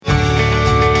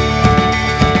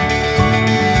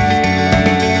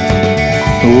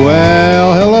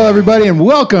Well, hello everybody, and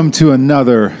welcome to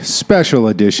another special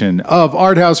edition of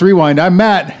Art House Rewind. I'm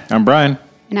Matt. I'm Brian.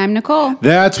 And I'm Nicole.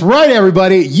 That's right,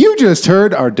 everybody. You just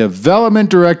heard our development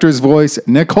director's voice,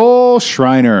 Nicole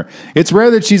Schreiner. It's rare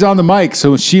that she's on the mic,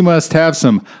 so she must have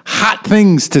some hot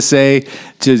things to say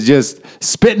to just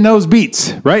spit in those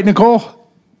beats. Right, Nicole?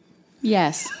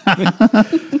 Yes.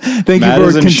 Thank Matt you for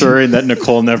is ensuring that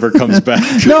Nicole never comes back.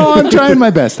 No, I'm trying my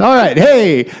best. All right.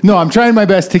 Hey, no, I'm trying my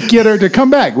best to get her to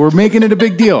come back. We're making it a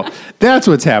big deal. That's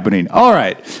what's happening. All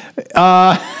right.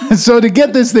 So to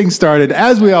get this thing started,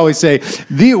 as we always say,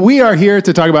 we are here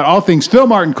to talk about all things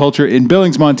film, art, and culture in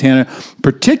Billings, Montana,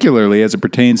 particularly as it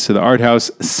pertains to the Art House,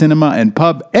 Cinema and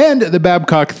Pub, and the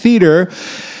Babcock Theater.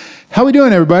 How we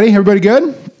doing, everybody? Everybody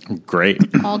good? Great.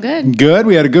 All good. Good.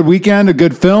 We had a good weekend of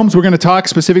good films. We're going to talk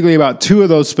specifically about two of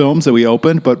those films that we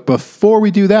opened. But before we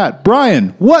do that, Brian,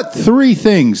 what three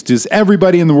things does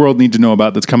everybody in the world need to know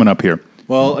about that's coming up here?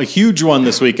 Well, a huge one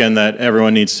this weekend that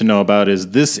everyone needs to know about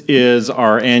is this is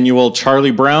our annual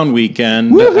Charlie Brown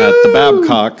weekend at the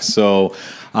Babcock. So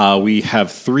we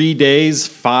have 3 days,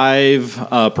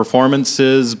 5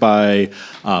 performances by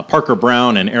Parker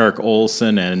Brown and Eric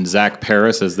Olson and Zach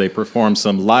Paris as they perform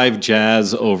some live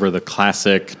jazz over the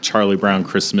classic Charlie Brown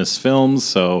Christmas films.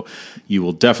 So you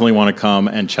will definitely want to come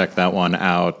and check that one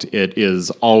out. It is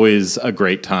always a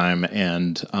great time,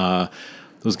 and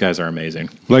those guys are amazing.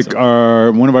 Like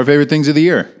one of our favorite things of the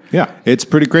year. Yeah. It's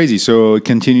pretty crazy. So it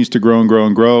continues to grow and grow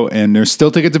and grow. And there's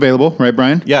still tickets available, right,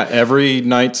 Brian? Yeah, every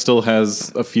night still has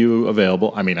a few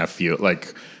available. I mean, a few,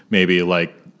 maybe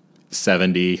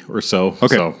 70 or so.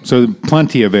 Okay. So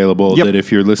plenty available that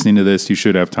if you're listening to this, you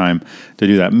should have time to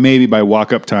do that. Maybe by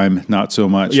walk-up time, not so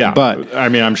much. Yeah. But I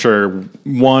mean, I'm sure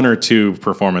 1 or 2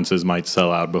 performances might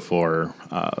sell out before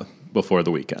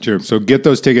the weekend. Sure. So get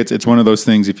those tickets. It's one of those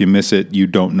things, if you miss it, you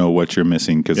don't know what you're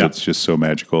missing because it's just so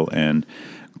magical and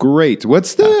great.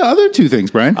 What's the other 2 things,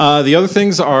 Brian? The other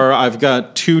things are I've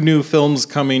got 2 new films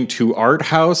coming to Art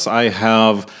House. I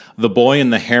have The Boy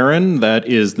and the Heron. That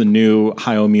is the new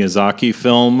Hayao Miyazaki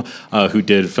film, who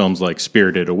did films like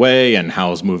Spirited Away and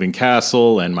Howl's Moving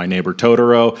Castle and My Neighbor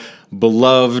Totoro.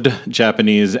 Beloved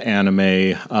Japanese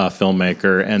anime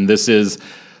filmmaker. And this is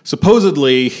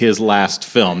supposedly his last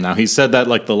film. Now, he said that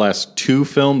the last 2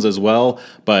 films as well,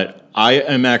 but I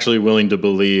am actually willing to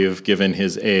believe, given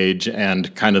his age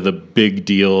and kind of the big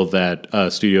deal that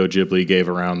Studio Ghibli gave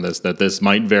around this, that this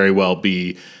might very well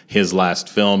be his last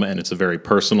film, and it's a very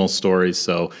personal story,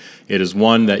 so it is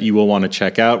one that you will want to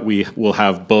check out. We will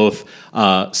have both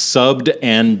subbed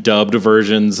and dubbed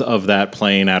versions of that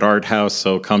playing at Art House,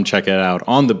 so come check it out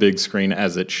on the big screen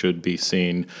as it should be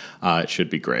seen. It should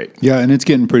be great. Yeah, and it's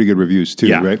getting pretty good reviews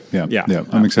too, right? Yeah.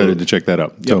 I'm excited to check that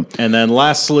out. Yep. So, and then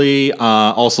lastly,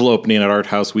 also opening at Art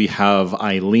House, we have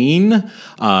Eileen.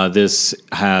 This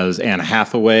has Anne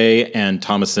Hathaway and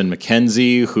Thomasin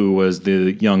McKenzie, who was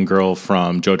the young girl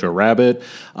from Jojo Rabbit.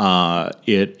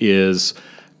 It is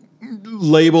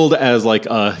labeled as a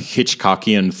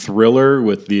Hitchcockian thriller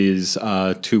with these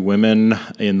 2 women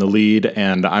in the lead,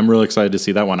 and I'm really excited to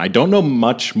see that one. I don't know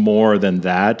much more than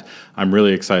that. I'm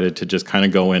really excited to just kind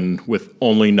of go in with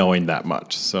only knowing that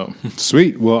much. So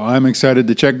sweet. Well, I'm excited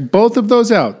to check both of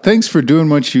those out. Thanks for doing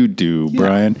what you do,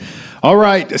 Brian. All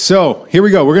right, so here we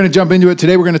go. We're going to jump into it.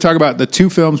 Today we're going to talk about the 2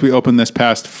 films we opened this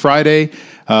past Friday,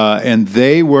 and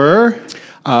they were...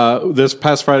 this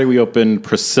past Friday, we opened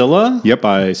Priscilla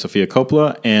by Sofia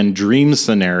Coppola and Dream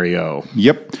Scenario.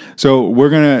 Yep. So we're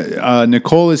going to,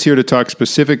 Nicole is here to talk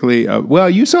specifically.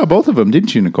 Well, you saw both of them,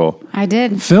 didn't you, Nicole? I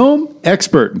did. Film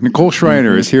expert Nicole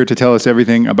Schreiner is here to tell us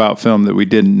everything about film that we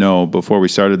didn't know before we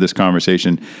started this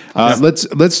conversation.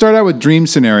 Let's start out with Dream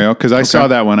Scenario, because I saw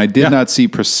that one. I did not see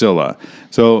Priscilla.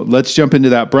 So let's jump into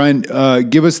that. Brian,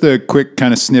 give us the quick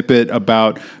kind of snippet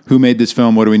about who made this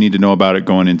film. What do we need to know about it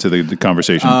going into the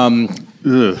conversation?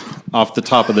 Off the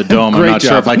top of the dome, I'm not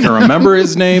sure if I can remember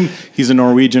his name. He's a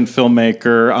Norwegian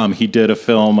filmmaker. He did a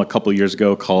film a couple years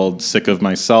ago called Sick of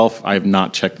Myself. I have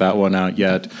not checked that one out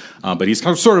yet, but he's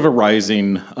sort of a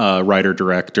rising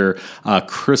writer-director.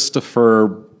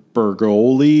 Christopher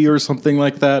Bergoli or something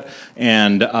like that.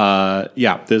 And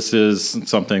this is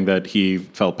something that he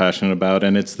felt passionate about.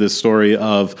 And it's this story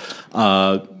of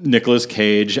Nicolas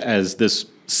Cage as this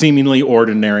seemingly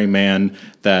ordinary man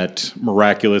that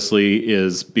miraculously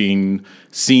is being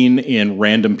seen in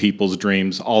random people's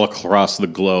dreams all across the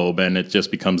globe. And it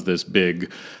just becomes this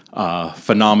big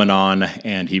phenomenon,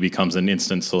 and he becomes an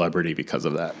instant celebrity because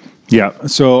of that. Yeah.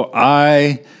 So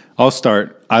I'll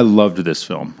start. I loved this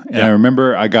film. And I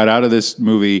remember I got out of this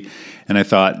movie and I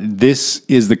thought, this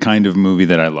is the kind of movie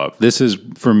that I love. This is,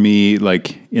 for me,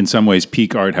 like, in some ways,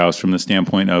 peak art house from the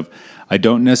standpoint of I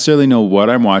don't necessarily know what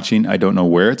I'm watching. I don't know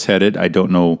where it's headed. I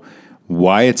don't know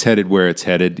why it's headed where it's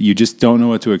headed. You just don't know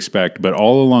what to expect. But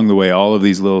all along the way, all of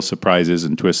these little surprises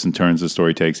and twists and turns the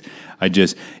story takes,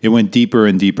 it went deeper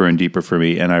and deeper and deeper for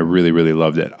me, and I really, really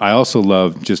loved it. I also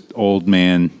love just old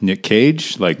man Nick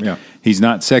Cage. He's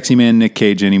not sexy man Nick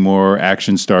Cage anymore,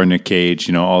 action star Nick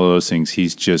Cage, all of those things.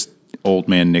 He's just old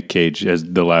man Nick Cage as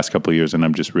the last couple of years, and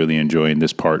I'm just really enjoying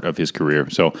this part of his career.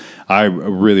 So I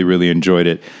really, really enjoyed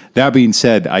it. That being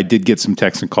said, I did get some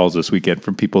texts and calls this weekend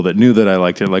from people that knew that I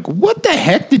liked it. Like, what the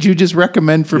heck did you just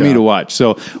recommend for me to watch?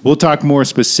 So we'll talk more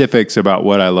specifics about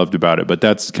what I loved about it, but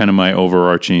that's kind of my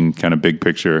overarching kind of big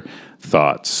picture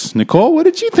thoughts. Nicole, what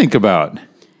did you think about?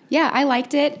 Yeah, I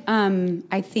liked it.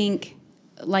 I think,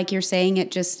 like you're saying, it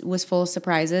just was full of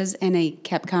surprises, and they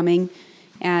kept coming.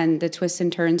 And the twists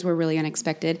and turns were really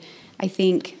unexpected. I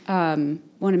think one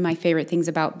of my favorite things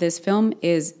about this film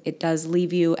is it does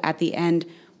leave you at the end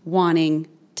wanting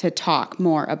to talk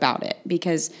more about it,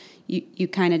 because you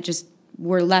kind of just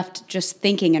were left just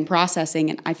thinking and processing.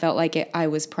 And I felt like I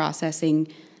was processing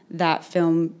that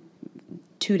film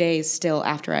 2 days still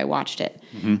after I watched it,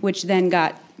 which then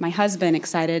got my husband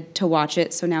excited to watch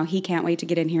it. So now he can't wait to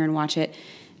get in here and watch it.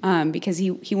 Because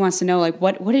he wants to know, like,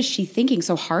 what is she thinking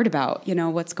so hard about?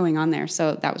 What's going on there?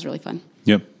 So that was really fun.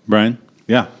 Yep. Brian?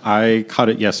 Yeah, I caught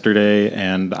it yesterday,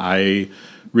 and I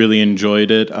really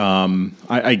enjoyed it.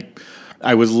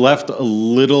 I was left a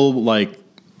little, like,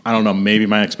 I don't know, maybe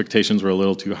my expectations were a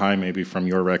little too high, maybe from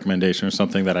your recommendation or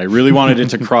something, that I really wanted it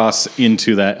to cross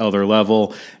into that other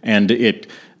level, and it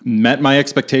met my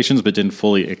expectations but didn't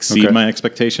fully exceed my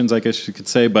expectations, I guess you could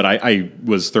say. But I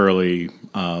was thoroughly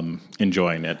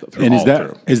enjoying it through. And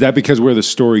is that because where the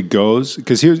story goes?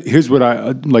 Because here's what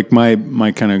I like.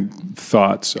 My kind of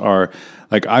thoughts are,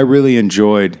 like, I really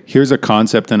enjoyed, here's a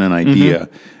concept and an idea,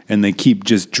 and they keep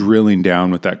just drilling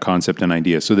down with that concept and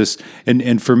idea. So this,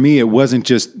 and for me, it wasn't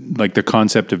just like the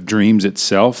concept of dreams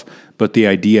itself, but the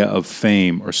idea of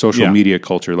fame or social media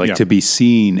culture, like to be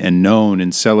seen and known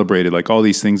and celebrated, like all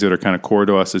these things that are kind of core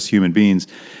to us as human beings.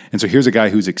 And so here's a guy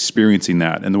who's experiencing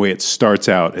that, and the way it starts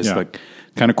out is like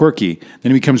kind of quirky.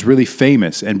 Then he becomes really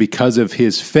famous, and because of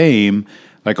his fame,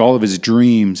 like all of his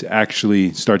dreams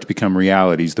actually start to become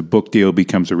realities. The book deal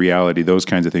becomes a reality, those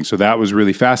kinds of things. So that was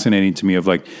really fascinating to me, of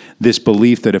like this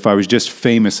belief that if I was just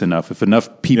famous enough, if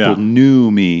enough people knew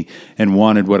me and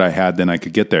wanted what I had, then I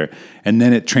could get there. And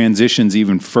then it transitions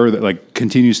even further, like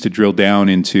continues to drill down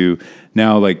into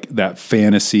now like that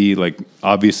fantasy, like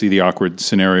obviously the awkward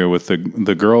scenario with the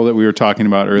girl that we were talking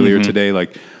about earlier today,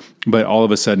 like, but all of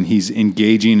a sudden he's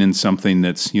engaging in something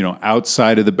that's,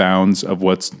 outside of the bounds of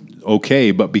what's okay,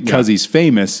 but because he's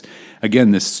famous, again,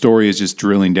 this story is just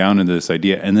drilling down into this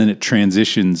idea, and then it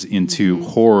transitions into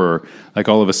horror. Like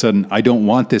all of a sudden, I don't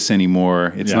want this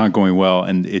anymore. It's not going well,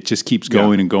 and it just keeps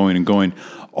going and going and going,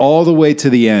 all the way to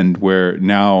the end where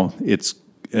now it's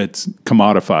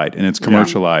commodified and it's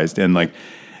commercialized, and like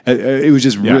it was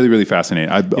just really, really fascinating.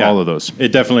 All of those.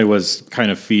 It definitely was kind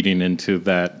of feeding into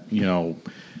that,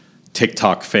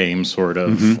 TikTok fame sort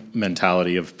of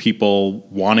mentality of people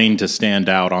wanting to stand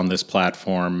out on this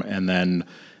platform and then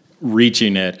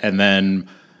reaching it, and then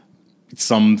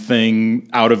something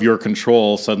out of your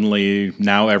control, suddenly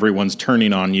now everyone's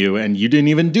turning on you and you didn't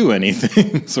even do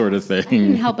anything sort of thing. I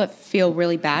couldn't help but feel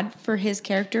really bad for his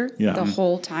character the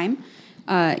whole time.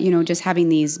 Just having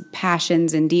these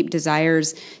passions and deep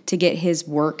desires to get his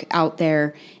work out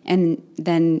there, and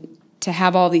then to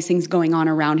have all these things going on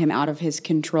around him out of his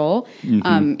control.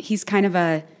 He's kind of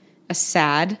a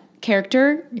sad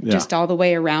character, just all the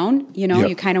way around.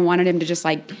 You kind of wanted him to just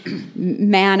like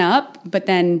man up, but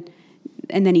then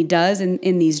he does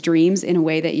in these dreams in a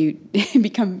way that you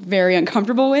become very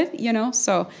uncomfortable with,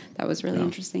 So that was really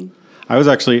interesting. I was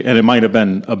actually, and it might have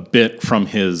been a bit from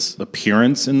his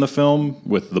appearance in the film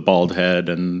with the bald head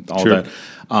and all that.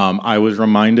 I was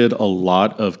reminded a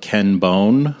lot of Ken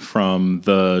Bone from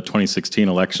the 2016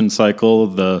 election cycle,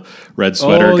 the red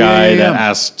sweater guy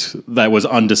that was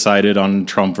undecided on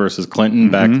Trump versus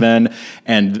Clinton back then.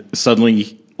 And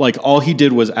suddenly, like, all he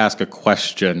did was ask a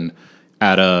question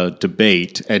at a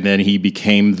debate, and then he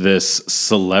became this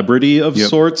celebrity of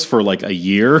sorts for like a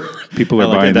year. People are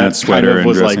buying that sweater, kind of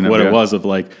was and like what it was of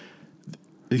like,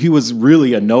 he was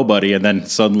really a nobody, and then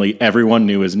suddenly everyone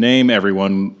knew his name.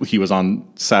 He was on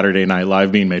Saturday Night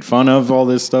Live being made fun of, all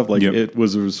this stuff. Like it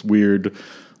was this weird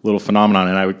little phenomenon,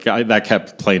 and that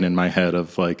kept playing in my head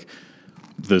of like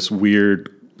this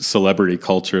weird celebrity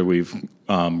culture we've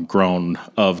grown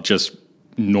of just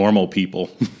normal people.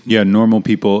 Yeah, normal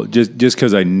people. Just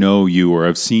because I know you or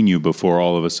I've seen you before,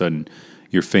 all of a sudden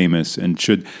you're famous. And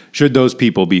should those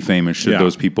people be famous? Should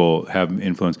those people have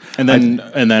influence? And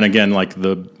then again, like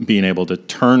the being able to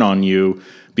turn on you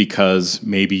because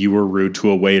maybe you were rude to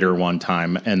a waiter one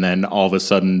time, and then all of a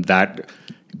sudden that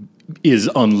is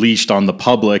unleashed on the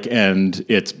public, and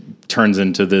it turns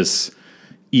into this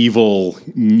evil.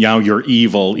 Now you're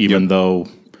evil, even though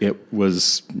it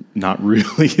was not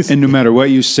really. And no matter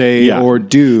what you say or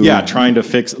do. Yeah, trying to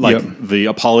fix, the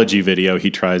apology video he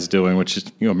tries doing, which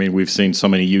is, we've seen so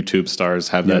many YouTube stars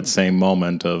have that same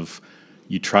moment of,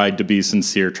 you tried to be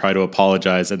sincere, try to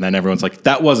apologize, and then everyone's like,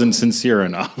 that wasn't sincere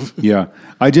enough. Yeah.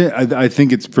 I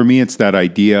think for me, it's that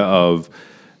idea of,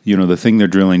 the thing they're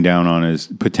drilling down on is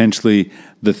potentially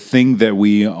the thing that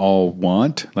we all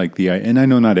want, and I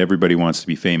know not everybody wants to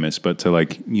be famous, but to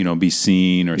be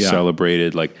seen or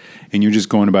celebrated, and you're just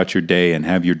going about your day and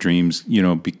have your dreams,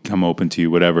 become open to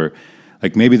you, whatever.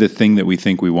 Like maybe the thing that we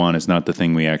think we want is not the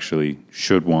thing we actually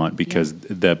should want, because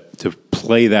to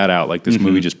play that out, like this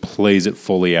movie just plays it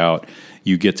fully out.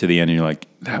 You get to the end and you're like,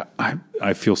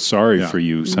 I feel sorry for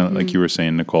you, like you were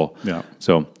saying, Nicole. Yeah.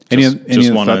 So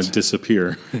just want to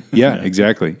disappear. Yeah,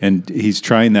 exactly. And he's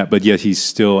trying that, but yet he's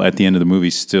still at the end of the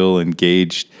movie still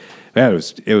engaged. It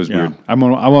was weird. I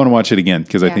want to watch it again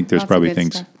because I think there's probably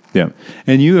things. Stuff. Yeah.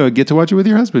 And you get to watch it with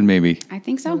your husband, maybe. I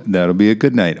think so. That'll be a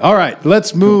good night. All right,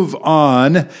 let's move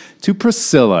on to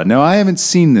Priscilla. Now, I haven't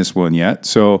seen this one yet,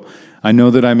 so I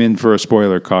know that I'm in for a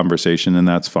spoiler conversation, and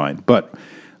that's fine. But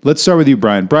let's start with you,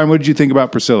 Brian. Brian, what did you think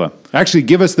about Priscilla? Actually,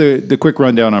 give us the quick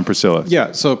rundown on Priscilla.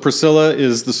 Yeah, so Priscilla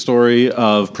is the story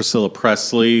of Priscilla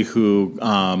Presley, who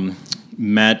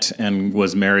met and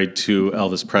was married to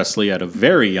Elvis Presley at a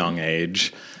very young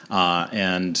age,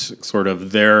 and sort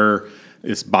of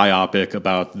this biopic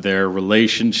about their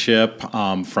relationship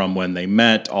from when they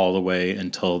met all the way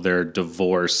until their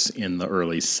divorce in the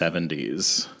early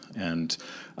 70s. And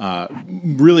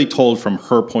really told from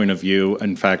her point of view.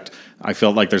 In fact, I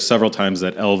felt like there's several times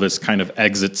that Elvis kind of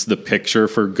exits the picture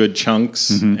for good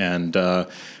chunks, and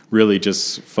really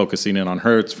just focusing in on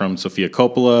her. It's from Sofia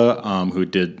Coppola, who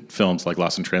did films like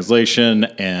Lost in Translation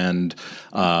and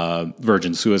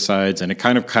Virgin Suicides, and it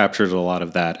kind of captures a lot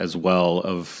of that as well,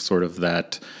 of sort of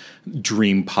that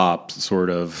dream pop sort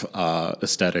of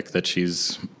aesthetic that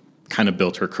she's kind of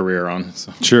built her career on.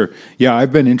 So. Sure. Yeah,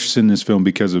 I've been interested in this film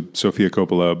because of Sofia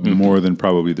Coppola more than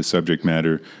probably the subject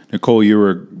matter. Nicole, you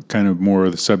were kind of more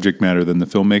of the subject matter than the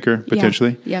filmmaker,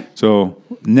 potentially? Yeah. So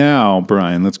now,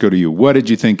 Brian, let's go to you. What did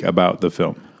you think about the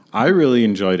film? I really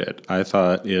enjoyed it. I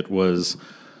thought it was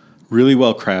really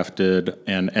well crafted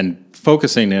and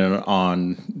focusing in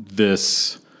on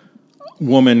this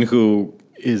woman who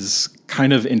is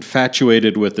kind of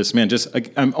infatuated with this man.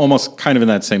 I'm almost kind of in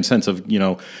that same sense of,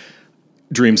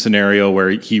 dream scenario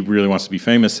where he really wants to be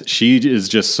famous. She is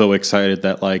just so excited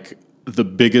that like the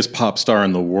biggest pop star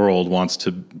in the world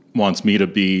wants me to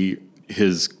be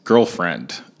his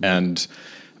girlfriend, and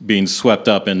being swept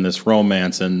up in this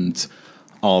romance and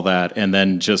all that, and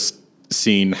then just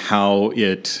seeing how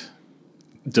it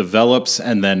develops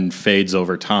and then fades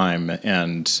over time.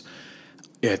 And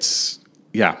it's,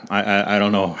 I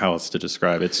don't know how else to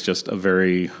describe it. It's just a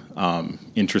very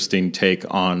interesting take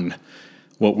on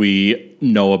what we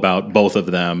know about both of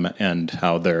them and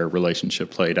how their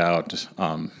relationship played out.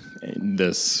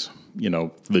 This,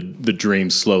 the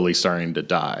dream slowly starting to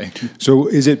die. So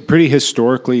is it pretty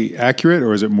historically accurate,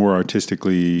 or is it more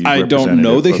artistically I don't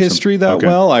know the history that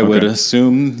well. I would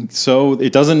assume so.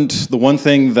 It doesn't. The one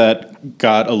thing that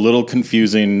got a little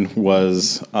confusing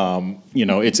was,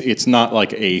 it's not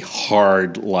like a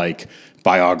hard, like,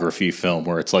 biography film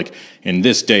where it's like, in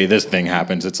this day, this thing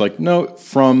happens. It's like, no,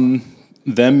 from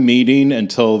them meeting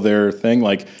until their thing,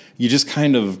 like, you just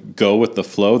kind of go with the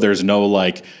flow. There's no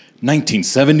like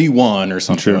 1971 or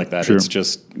something like that. Sure. It's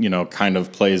just, kind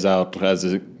of plays out as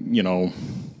a,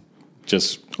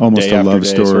 just almost day a love day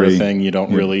story sort of thing. You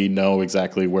don't really know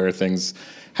exactly where things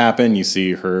happen. You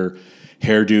see her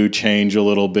hairdo change a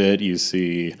little bit. You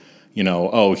see,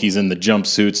 he's in the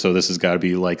jumpsuit, so this has got to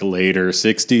be like later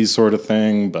 60s sort of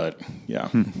thing. But yeah.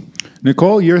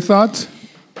 Nicole, your thoughts?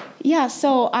 Yeah,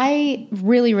 so I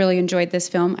really, really enjoyed this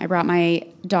film. I brought my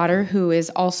daughter, who is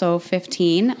also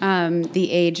 15,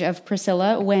 the age of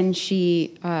Priscilla, when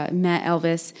she met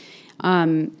Elvis,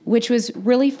 which was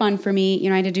really fun for me.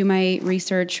 I had to do my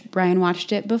research. Brian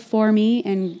watched it before me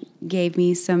and gave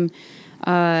me some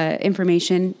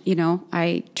information.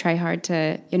 I try hard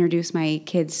to introduce my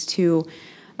kids to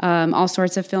all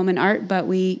sorts of film and art, but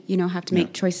we, have to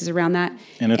make choices around that.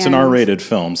 And it's an R-rated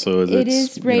film, so it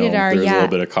is rated R. There's a little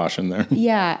bit of caution there.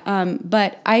 Yeah,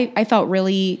 but I felt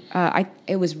really,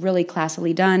 it was really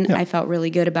classily done. Yeah. I felt really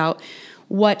good about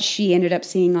what she ended up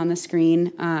seeing on the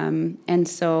screen. And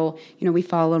so, we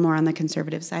fall a little more on the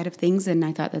conservative side of things, and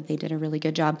I thought that they did a really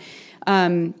good job.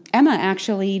 Emma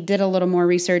actually did a little more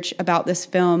research about this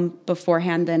film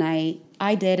beforehand than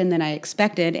I did and than I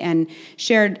expected, and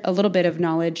shared a little bit of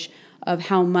knowledge of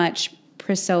how much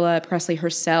Priscilla Presley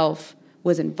herself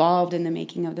was involved in the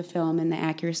making of the film and the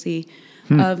accuracy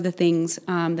of the things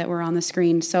that were on the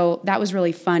screen. So that was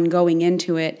really fun going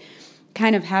into it,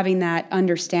 kind of having that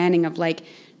understanding of like,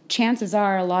 chances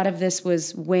are a lot of this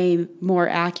was way more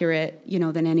accurate,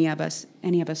 than any of us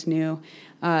knew.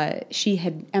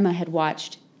 Emma had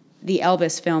watched the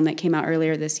Elvis film that came out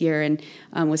earlier this year and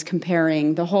was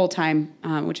comparing the whole time,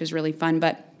 which is really fun.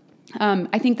 But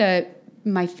I think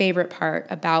my favorite part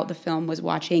about the film was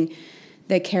watching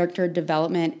the character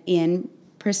development in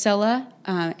Priscilla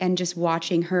and just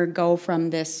watching her go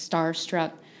from this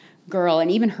starstruck girl,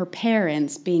 and even her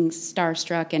parents being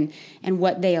starstruck, and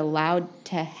what they allowed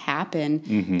to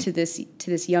happen to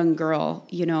this young girl,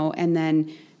 and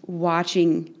then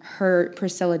watching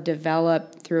Priscilla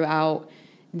develop throughout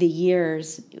the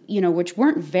years, which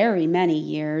weren't very many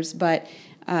years, but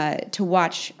to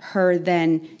watch her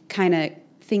then kind of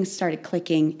things started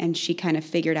clicking, and she kind of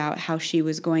figured out how she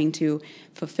was going to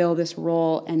fulfill this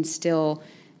role and still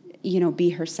be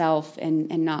herself and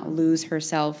not lose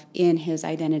herself in his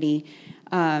identity.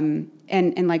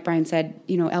 And like Brian said,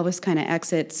 Elvis kind of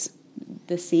exits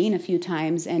the scene a few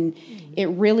times, and it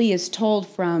really is told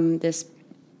from this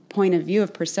point of view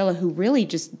of Priscilla, who really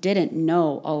just didn't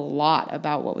know a lot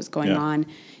about what was going on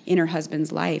in her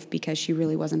husband's life because she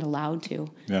really wasn't allowed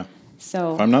to. Yeah.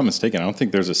 So if I'm not mistaken, I don't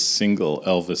think there's a single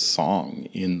Elvis song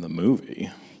in the movie.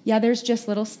 Yeah, there's just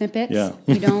little snippets. Yeah.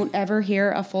 You don't ever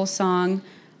hear a full song.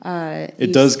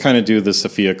 It does kind of do the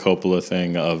Sofia Coppola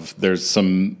thing of there's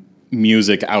some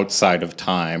music outside of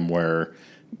time where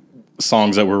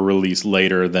songs that were released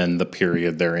later than the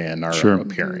period they're in are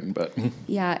appearing. But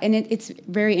yeah, and it's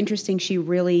very interesting. She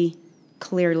really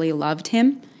clearly loved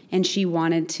him, and she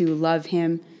wanted to love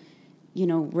him,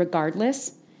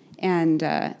 regardless. And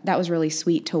that was really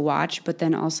sweet to watch, but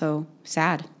then also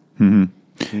sad. Mm-hmm.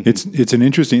 It's an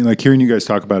interesting, like hearing you guys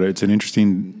talk about it, it's an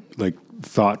interesting like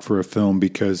thought for a film,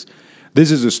 because this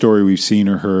is a story we've seen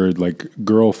or heard, like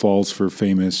girl falls for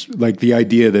famous, like the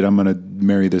idea that I'm going to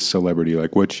marry this celebrity,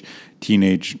 like which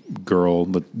teenage girl,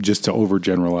 just to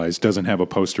overgeneralize, doesn't have a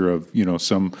poster of,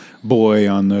 some boy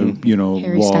on the,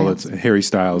 Harry wall. Styles. It's Harry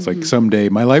Styles. Like someday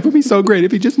my life would be so great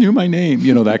if he just knew my name,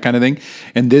 that kind of thing.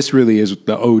 And this really is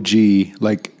the OG,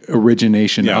 like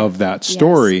origination of that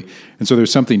story. Yes. And so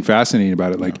there's something fascinating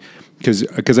about it. Like,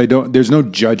 because there's no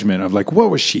judgment of like,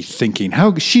 what was she thinking?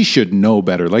 How she should know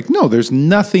better. Like, no, there's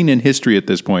nothing in history at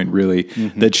this point really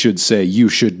that should say you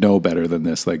should know better than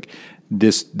this. Like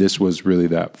this was really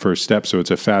that first step. So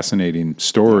it's a fascinating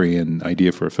story and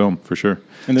idea for a film for sure.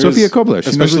 And Sofia Coppola,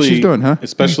 she knows what she's doing, huh?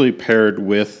 Especially paired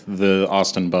with the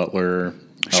Austin Butler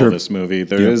Elvis movie.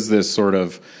 There is this sort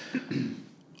of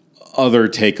other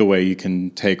takeaway you can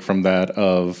take from that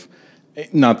of,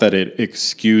 not that it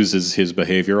excuses his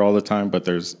behavior all the time, but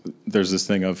there's this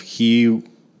thing of he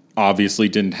obviously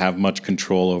didn't have much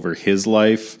control over his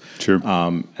life,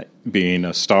 being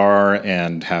a star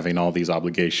and having all these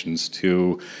obligations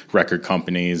to record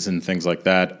companies and things like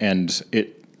that. And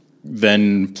it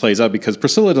then plays out because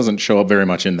Priscilla doesn't show up very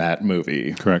much in that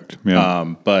movie. Correct.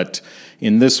 Yeah. But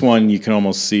in this one, you can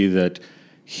almost see that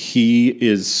he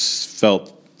is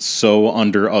felt so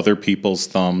under other people's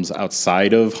thumbs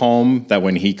outside of home that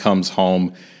when he comes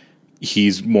home,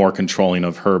 he's more controlling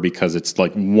of her because it's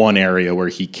like one area where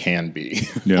he can be.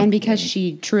 And because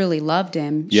she truly loved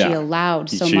him, she allowed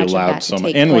so much of that to take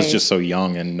place. And was just so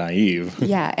young and naive.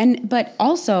 Yeah, but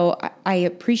also I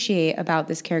appreciate about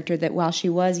this character that while she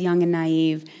was young and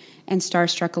naive and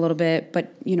starstruck a little bit,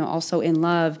 but also in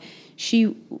love,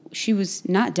 she was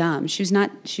not dumb. She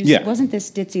wasn't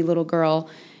this ditzy little girl.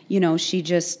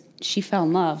 She fell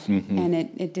in love, and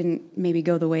it didn't maybe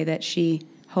go the way that she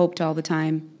hoped all the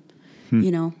time,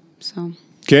 so.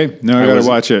 Okay, now I got to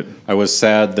watch it. I was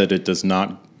sad that it does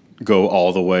not go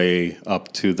all the way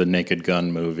up to the Naked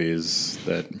Gun movies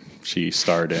that she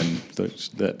starred in.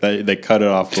 They cut it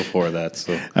off before that,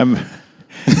 so. I'm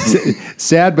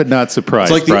sad but not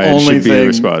surprised. It's like Brian, the only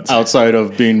thing outside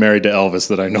of being married to Elvis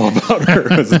that I know about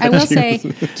her. I will say,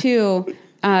 too,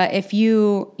 if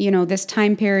this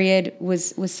time period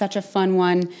was such a fun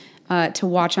one. to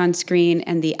watch on screen,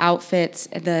 and the outfits,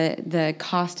 the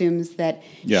costumes that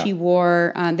Yeah. she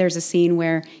wore. There's a scene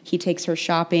where he takes her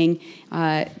shopping.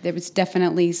 There was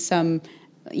definitely some,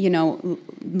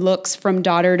 looks from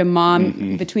daughter to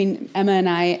mom between Emma and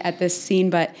I at this scene,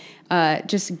 but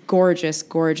just gorgeous,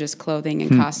 gorgeous clothing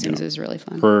and costumes. It was really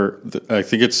fun. I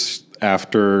think it's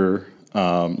after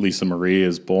Lisa Marie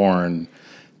is born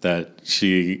that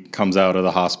she comes out of the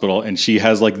hospital and she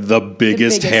has like the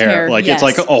biggest hair. Like yes. it's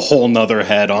like a whole nother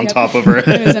head on top of her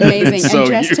head. It was amazing. It's And so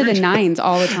dressed to huge. the nines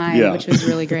all the time, Yeah. which was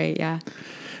really great. Yeah.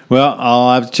 Well,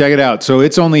 I'll have to check it out. So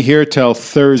it's only here till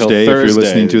Thursday. If you're Thursday.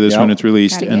 listening to this Yep. when it's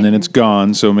released, Gotta and get then it. it's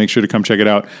gone. So make sure to come check it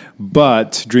out.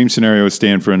 But Dream Scenario is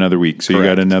staying for another week, so you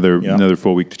got Correct. another Yep.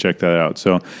 full week to check that out.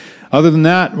 So other than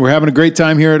that, we're having a great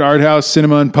time here at Art House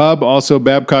Cinema and Pub, also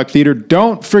Babcock Theater.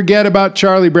 Don't forget about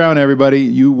Charlie Brown, everybody.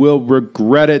 You will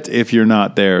regret it if you're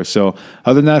not there. So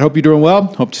other than that, hope you're doing well.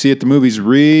 Hope to see you at the movies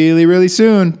really, really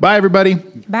soon. Bye, everybody.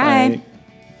 Bye. Bye.